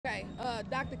Okay,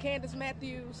 Dr. Candace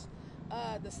Matthews,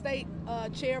 the state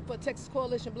chair for Texas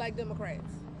Coalition Black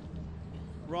Democrats.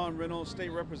 Ron Reynolds, State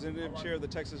Representative, Chair of the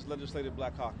Texas Legislative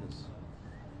Black Caucus.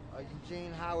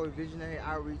 Eugene Howard, Visionary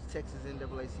Outreach, Texas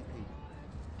NAACP.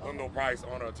 Wendell Price,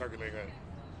 owner of Turkey Leg Hut.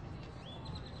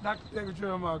 Dr.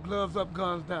 Secretary, gloves up,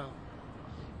 guns down.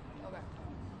 Okay.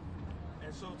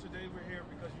 And so today we're here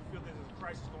because you feel there's a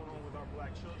crisis going on with our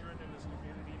black children in this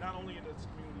community, not only in this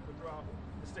community, but throughout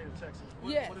the state of Texas.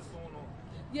 Yes. What is going on?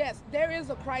 Yes, there is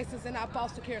a crisis in our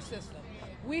foster care system.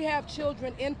 We have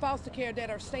children in foster care that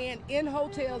are staying in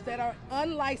hotels that are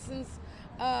unlicensed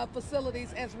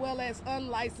facilities as well as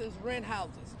unlicensed rent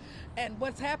houses. And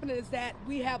what's happening is that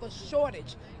we have a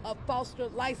shortage of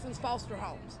licensed foster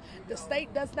homes. The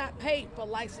state does not pay for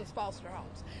licensed foster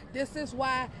homes. This is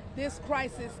why this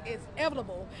crisis is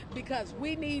inevitable, because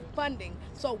we need funding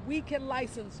so we can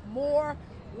license more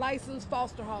licensed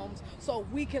foster homes so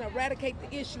we can eradicate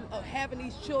the issue of having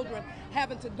these children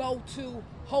having to go to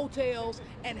hotels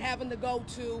and having to go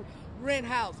to rent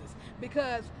houses.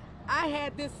 Because I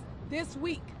had this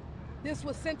week, this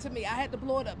was sent to me. I had to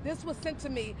blow it up. This was sent to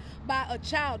me by a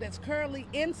child that's currently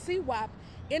in CWAP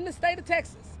in the state of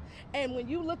Texas. And when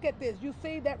you look at this, you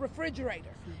see that refrigerator,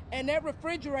 and that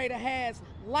refrigerator has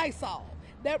Lysol.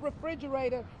 That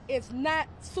refrigerator is not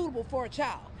suitable for a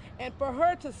child. And for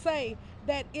her to say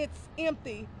that it's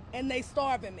empty and they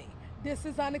starving me, this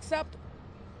is unacceptable.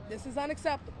 This is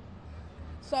unacceptable.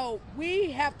 So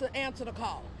we have to answer the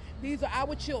call. These are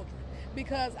our children,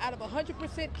 because out of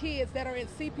 100% kids that are in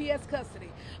CPS custody,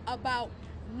 about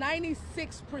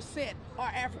 96%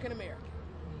 are African American.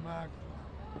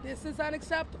 This is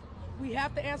unacceptable. We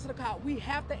have to answer the call. We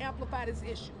have to amplify this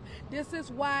issue. This is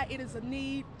why it is a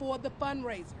need for the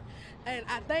fundraiser. And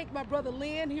I thank my brother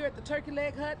Lynn here at the Turkey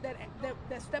Leg Hut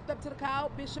that stepped up to the call,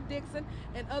 Bishop Dixon,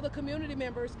 and other community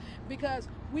members, because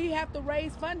we have to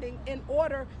raise funding in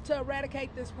order to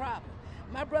eradicate this problem.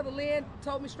 My brother Lynn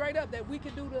told me straight up that we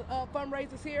could do the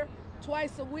fundraisers here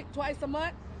twice a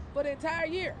month for the entire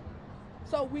year,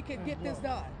 so we could get this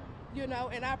done. You know,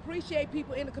 and I appreciate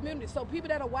people in the community. So people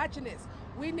that are watching this,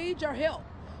 we need your help.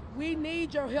 We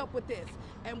need your help with this.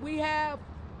 And we have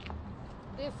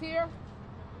this here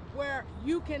where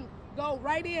you can go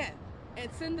right in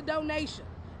and send the donation.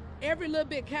 Every little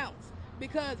bit counts,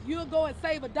 because you'll go and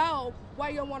save a dog while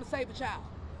you don't want to save a child.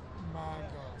 My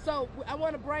God. So I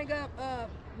want to bring up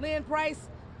Lynn Price,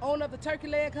 owner of the Turkey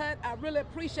Leg Hut. I really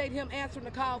appreciate him answering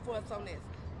the call for us on this.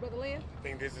 Brother Lynn? I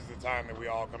think this is the time that we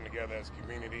all come together as a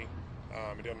community.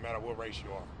 It doesn't matter what race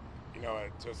you are. You know,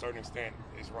 to a certain extent,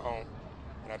 it's wrong.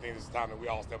 And I think it's time that we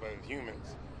all step up as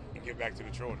humans and give back to the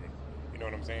children. You know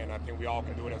what I'm saying? I think we all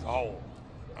can do it as a whole.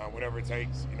 Whatever it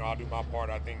takes, you know, I'll do my part.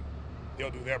 I think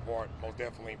they'll do their part, most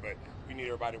definitely. But we need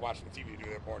everybody watching the TV to do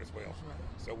their part as well.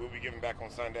 So we'll be giving back on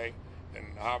Sunday, and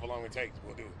however long it takes,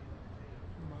 we'll do it.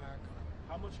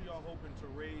 How much are y'all hoping to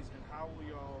raise, and how will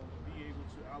y'all be able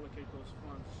to allocate those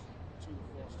funds to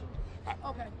the foster?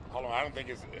 Okay. Hold on, I don't think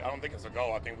it's a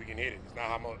goal. I think we can hit it. It's not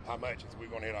how much. It's we're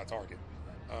going to hit our target.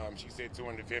 She said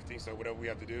 250. So whatever we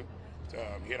have to do to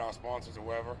hit our sponsors or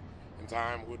whatever in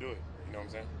time, we'll do it. You know what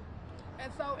I'm saying?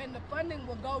 And the funding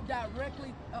will go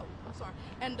directly.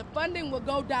 And the funding will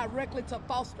go directly to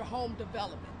foster home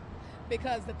development,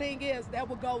 because the thing is that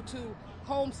will go to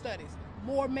home studies,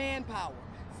 more manpower,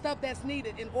 stuff that's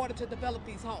needed in order to develop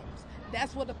these homes.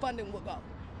 That's where the funding will go.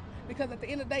 Because at the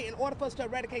end of the day, in order for us to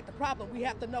eradicate the problem, we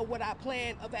have to know what our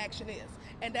plan of action is.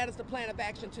 And that is the plan of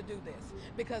action to do this.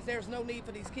 Because there's no need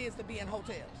for these kids to be in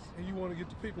hotels. And you want to get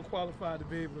the people qualified to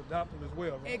be able to adopt them as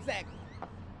well, right? Exactly.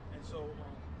 And so,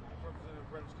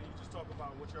 Representative Reynolds, can you just talk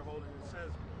about what you're holding? It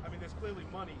says, I mean, there's clearly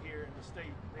money here in the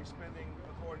state. They're spending,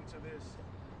 according to this,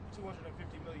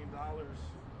 $250 million.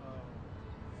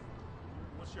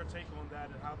 What's your take on that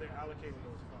and how they're allocating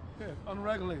those funds? Yeah,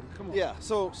 unregulated. Come on. Yeah,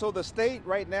 so the state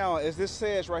right now, as this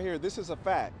says right here, this is a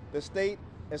fact. The state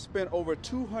has spent over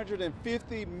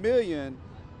 $250 million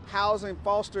housing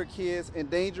foster kids in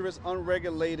dangerous,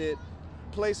 unregulated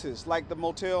places like the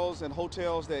motels and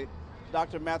hotels that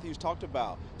Dr. Matthews talked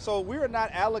about. So we're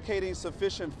not allocating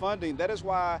sufficient funding. That is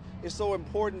why it's so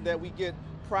important that we get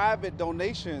private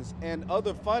donations and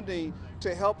other funding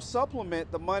to help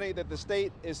supplement the money that the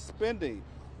state is spending.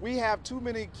 We have too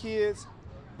many kids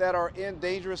that are in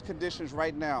dangerous conditions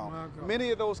right now.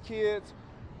 Many of those kids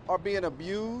are being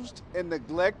abused and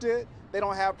neglected. They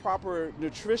don't have proper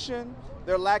nutrition.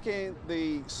 They're lacking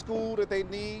the school that they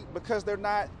need because they're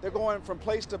going from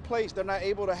place to place. They're not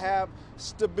able to have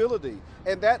stability.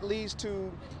 And that leads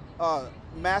to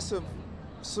massive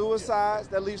suicides,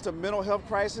 that leads to mental health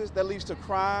crisis, that leads to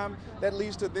crime, that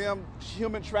leads to them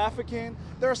human trafficking.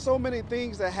 There are so many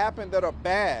things that happen that are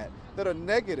bad, that are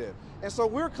negative. And so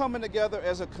we're coming together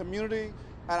as a community,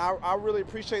 and I really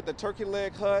appreciate the Turkey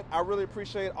Leg Hut. I really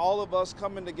appreciate all of us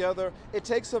coming together. It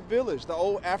takes a village, the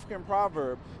old African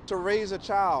proverb, to raise a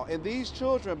child. And these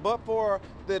children, but for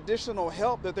the additional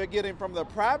help that they're getting from the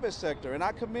private sector, and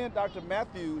I commend Dr.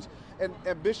 Matthews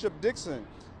and Bishop Dixon,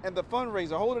 and the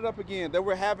fundraiser, hold it up again, that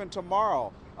we're having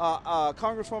tomorrow.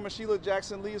 Congresswoman Sheila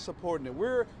Jackson Lee is supporting it.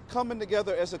 We're coming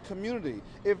together as a community.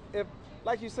 If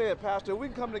like you said, Pastor, we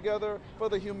can come together for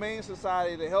the Humane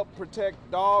Society to help protect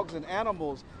dogs and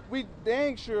animals. We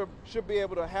dang sure should be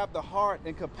able to have the heart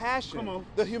and compassion,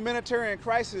 the humanitarian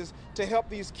crisis, to help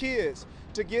these kids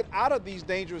to get out of these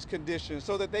dangerous conditions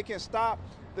so that they can stop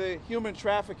the human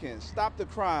trafficking, stop the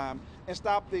crime, and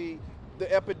stop the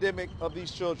epidemic of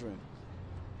these children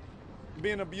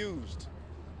being abused.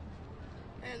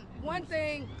 And one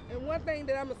thing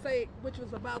that I'm gonna say, which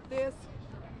was about this,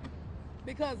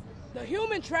 because the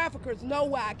human traffickers know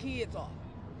where our kids are.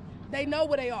 They know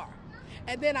where they are.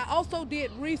 And then I also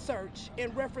did research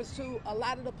in reference to a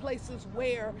lot of the places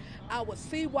where our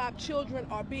CWAP children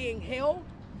are being held.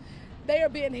 They are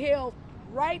being held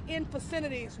right in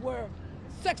vicinities where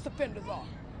sex offenders are.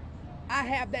 I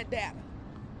have that data.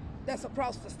 That's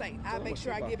across the state. I'll make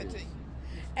sure I give it to you.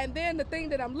 And then the thing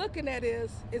that I'm looking at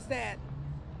is that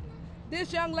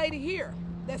this young lady here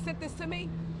that sent this to me,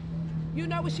 you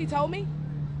know what she told me?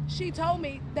 She told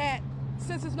me that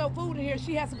since there's no food in here,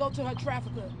 she has to go to her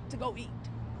trafficker to go eat.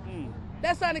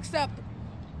 That's unacceptable.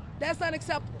 That's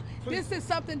unacceptable. This is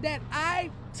something that I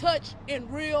touch in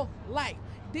real life.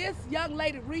 This young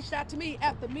lady reached out to me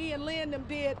after me and Lynn them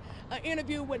did an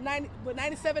interview with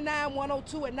 97.9,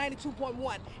 102, and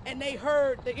 92.1, and they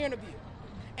heard the interview.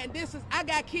 And I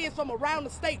got kids from around the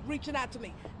state reaching out to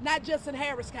me, not just in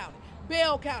Harris County,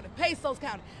 Bell County, Pesos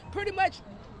County, pretty much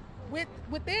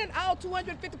within all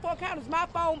 254 counties, my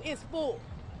phone is full.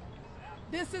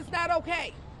 This is not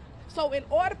okay. So in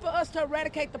order for us to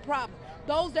eradicate the problem,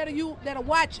 those that are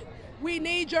watching, we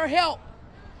need your help.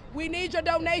 We need your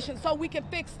donation so we can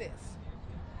fix this.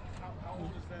 How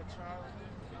old is that child?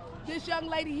 This young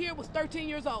lady here was 13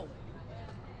 years old.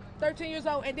 13 years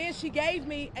old, and then she gave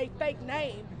me a fake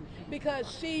name because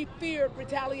she feared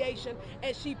retaliation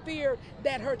and she feared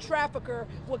that her trafficker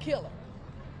would kill her.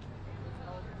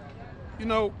 You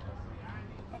know,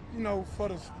 for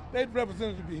the state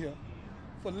representative to be here,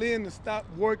 for Lynn to stop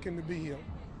working to be here,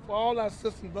 for all our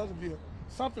sisters and brothers to be here,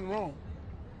 something wrong.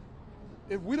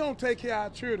 If we don't take care of our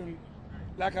children,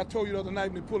 like I told you the other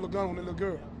night when they pulled a gun on the little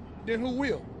girl, then who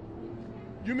will?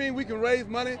 You mean we can raise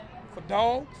money for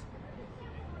dogs,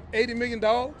 80 million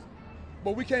dogs,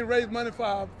 but we can't raise money for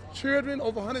our children,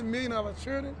 over 100 million of our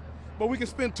children, but we can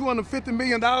spend $250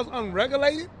 million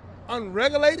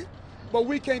unregulated, but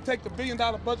we can't take the $1 billion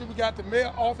budget we got the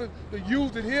mayor office to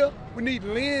use it here. We need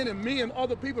Lynn and me and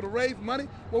other people to raise money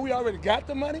where we already got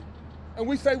the money, and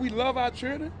we say we love our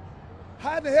children.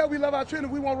 How the hell we love our children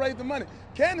if we won't raise the money?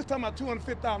 Candace talking about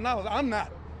 $250,000. I'm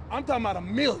not. I'm talking about $1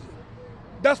 million.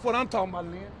 That's what I'm talking about,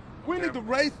 Lynn. We need to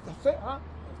raise, huh?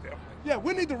 Yeah,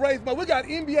 we need to raise money. We got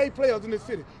NBA players in this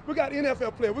city. We got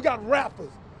NFL players. We got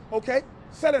rappers, okay?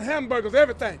 Selling hamburgers,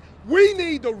 everything. We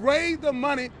need to raise the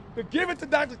money to give it to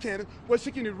Dr. Candace where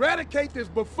she can eradicate this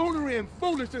buffoonery and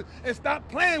foolishness and stop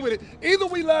playing with it. Either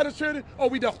we love the children or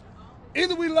we don't.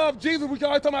 Either we love Jesus, we can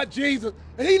always talk about Jesus,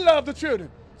 and he loved the children.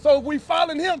 So if we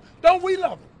following him, don't we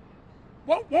love him?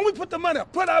 Well, when we put the money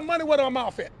up, put our money where our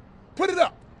mouth at. Put it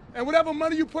up. And whatever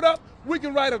money you put up, we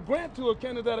can write a grant to a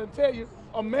candidate and tell you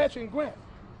a matching grant.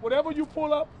 Whatever you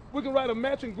pull up, we can write a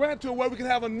matching grant to it where we can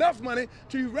have enough money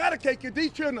to eradicate, because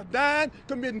these children are dying,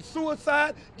 committing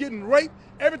suicide, getting raped.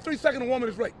 Every 3 seconds a woman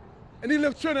is raped. And these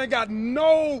little children ain't got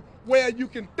nowhere you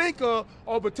can think of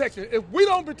protection. If we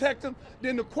don't protect them,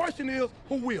 then the question is,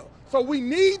 who will? So we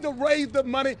need to raise the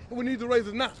money, and we need to raise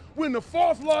it now. We're in the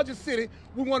 4th largest city.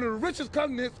 We're one of the richest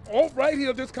countries right here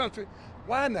in this country.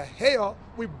 Why in the hell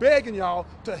we begging y'all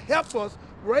to help us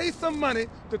raise some money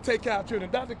to take care of our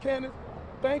children? Dr. Candace,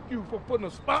 thank you for putting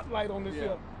a spotlight on this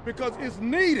here, because it's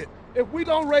needed. If we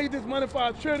don't raise this money for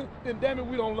our children, then damn it,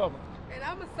 we don't love them. And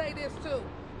I'm gonna say this too.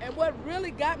 And what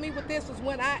really got me with this is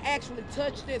when I actually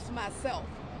touched this myself,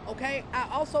 okay? I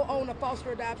also own a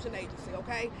foster adoption agency,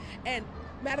 okay? And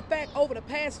matter of fact, over the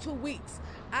past 2 weeks,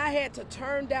 I had to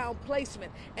turn down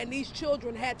placement, and these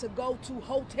children had to go to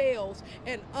hotels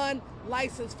and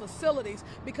unlicensed facilities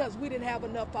because we didn't have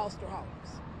enough foster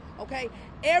homes, okay?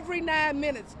 Every 9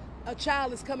 minutes, a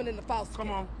child is coming into foster care.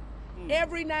 Come on.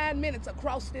 Every 9 minutes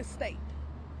across this state.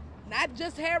 Not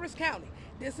just Harris County.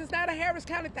 This is not a Harris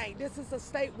County thing. This is a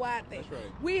statewide thing. That's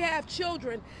right. We have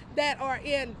children that are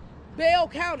in Bell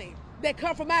County that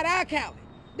come from out of our county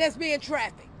that's being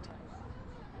trafficked.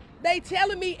 They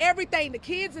telling me everything. The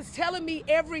kids is telling me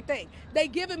everything. They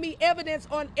giving me evidence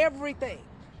on everything.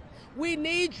 We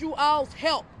need you all's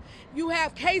help. You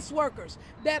have caseworkers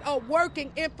that are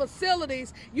working in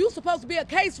facilities. You're supposed to be a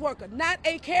caseworker, not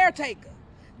a caretaker.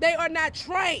 They are not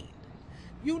trained.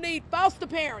 You need foster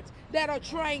parents that are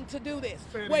trained to do this,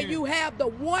 where you have the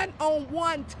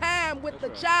one-on-one time with the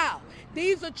child.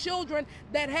 These are children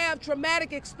that have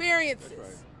traumatic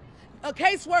experiences. A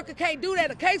caseworker can't do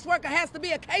that. A caseworker has to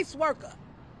be a caseworker,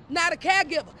 not a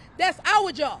caregiver. That's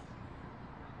our job.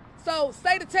 So,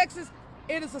 state of Texas,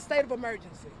 it is a state of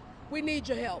emergency. We need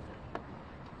your help.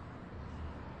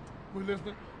 We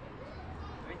listening.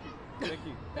 Thank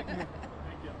you.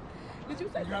 Did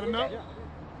you say You got something? enough?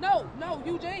 No,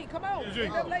 Eugene, come on.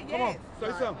 Eugene, Come on. come on.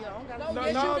 Say something. No, yes,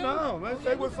 you do. No, man.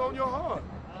 Say what's on your heart.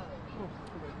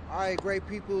 All right, great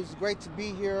people. It's great to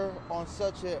be here on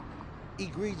such a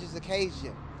egregious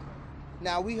occasion.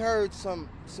 Now, we heard some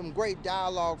great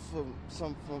dialogue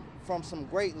from some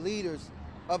great leaders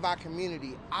of our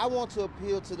community. I want to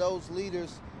appeal to those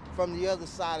leaders from the other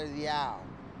side of the aisle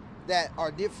that are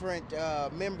different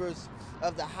members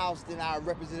of the House than our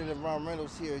Representative Ron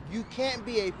Reynolds here. You can't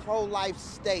be a pro-life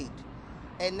state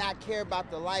and not care about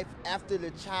the life after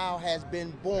the child has been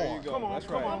born. There you go. Come on, That's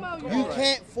come right. on. You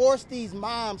can't force these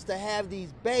moms to have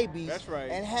these babies That's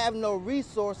right. and have no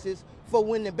resources for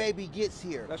when the baby gets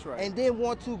here. That's right. And then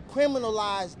want to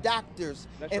criminalize doctors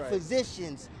That's and right.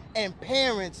 physicians and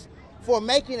parents for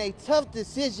making a tough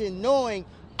decision knowing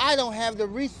I don't have the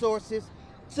resources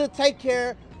to take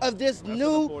care of this an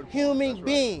new important point. human That's right.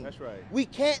 being. That's right. We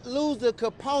can't lose the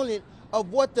component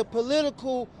of what the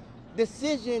political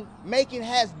decision making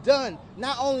has done,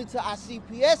 not only to our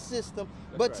CPS system,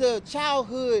 but right. to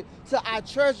childhood, to our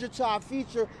treasure, to our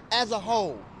future as a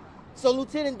whole. So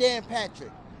Lieutenant Dan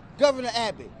Patrick, Governor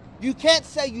Abbott, you can't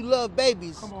say you love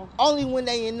babies only when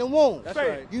they in the womb. That's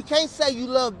right. You can't say you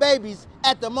love babies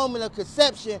at the moment of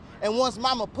conception, and once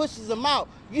mama pushes them out,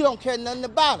 you don't care nothing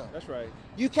about them. That's right.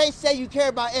 You can't say you care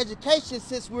about education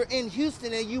since we're in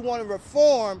Houston and you want to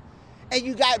reform, and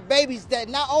you got babies that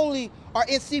not only are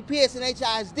in CPS and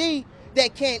HISD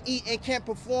that can't eat and can't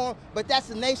perform, but that's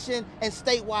a nation and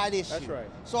statewide issue. That's right.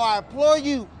 So I implore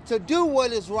you to do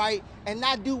what is right and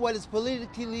not do what is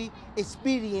politically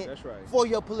expedient That's right. for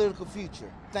your political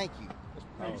future. Thank you.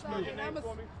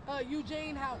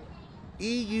 Eugene Howard.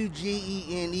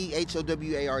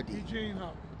 EUGENEHOWARD. Eugene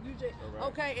Howard.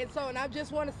 Okay, and I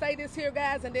just want to say this here,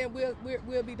 guys, and then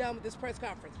we'll be done with this press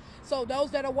conference. So those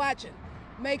that are watching,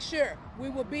 make sure we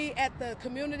will be at the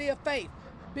Community of Faith,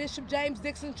 Bishop James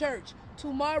Dixon Church,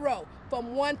 tomorrow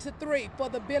from 1 to 3 for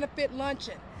the benefit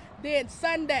luncheon. Then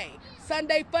Sunday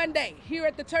Fun Day, here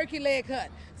at the Turkey Leg Hut.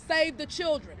 Save the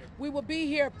Children. We will be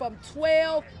here from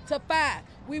 12 to 5.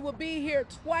 We will be here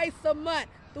twice a month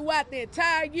throughout the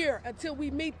entire year until we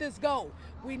meet this goal.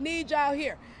 We need y'all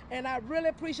here. And I really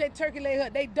appreciate Turkey Leg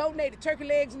Hut. They donated turkey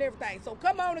legs and everything. So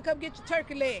come on and come get your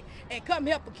turkey leg and come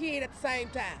help a kid at the same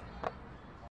time.